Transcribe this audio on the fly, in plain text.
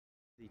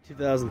The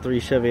 2003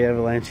 Chevy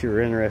Avalanche you were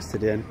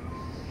interested in,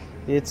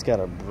 it's got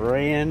a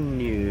brand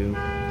new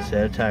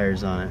set of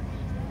tires on it.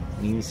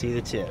 You can see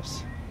the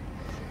tips.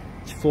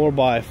 It's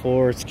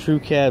 4x4, it's crew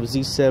cab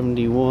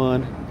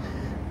Z71.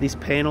 These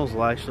panels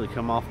will actually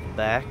come off the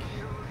back.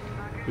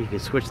 You can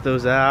switch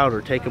those out or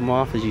take them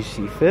off as you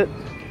see fit.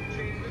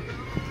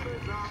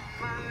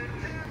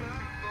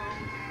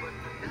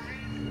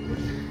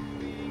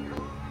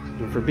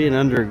 And for being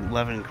under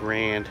 11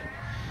 grand,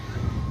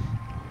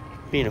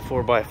 being a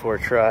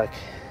 4x4 truck,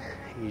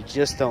 you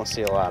just don't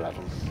see a lot of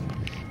them.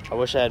 I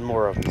wish I had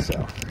more of them to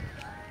sell.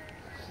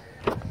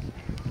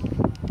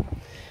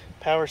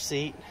 Power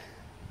seat,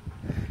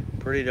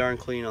 pretty darn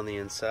clean on the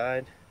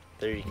inside.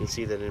 There you can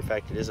see that in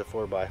fact it is a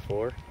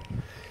 4x4.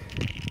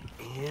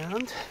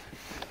 And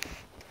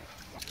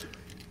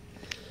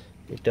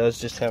it does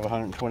just have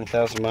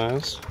 120,000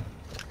 miles.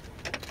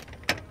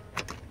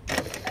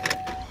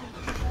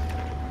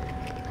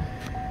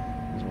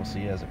 As we'll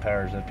see as it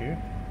powers up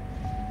here.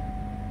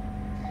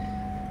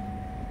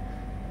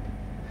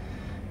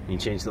 You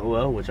change the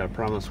oil, which I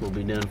promise will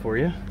be done for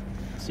you.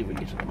 Let's see if we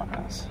get to the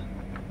miles.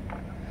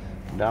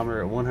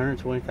 Odometer at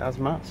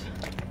 120,000 miles.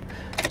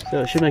 So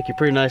it should make you a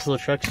pretty nice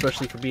little truck,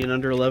 especially for being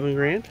under 11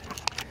 grand.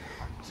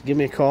 So give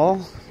me a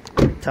call.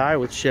 Ty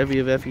with Chevy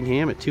of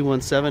Effingham at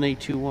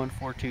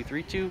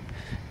 217-821-4232.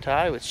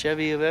 Ty with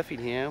Chevy of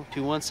Effingham,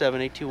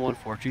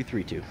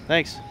 217-821-4232.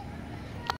 Thanks.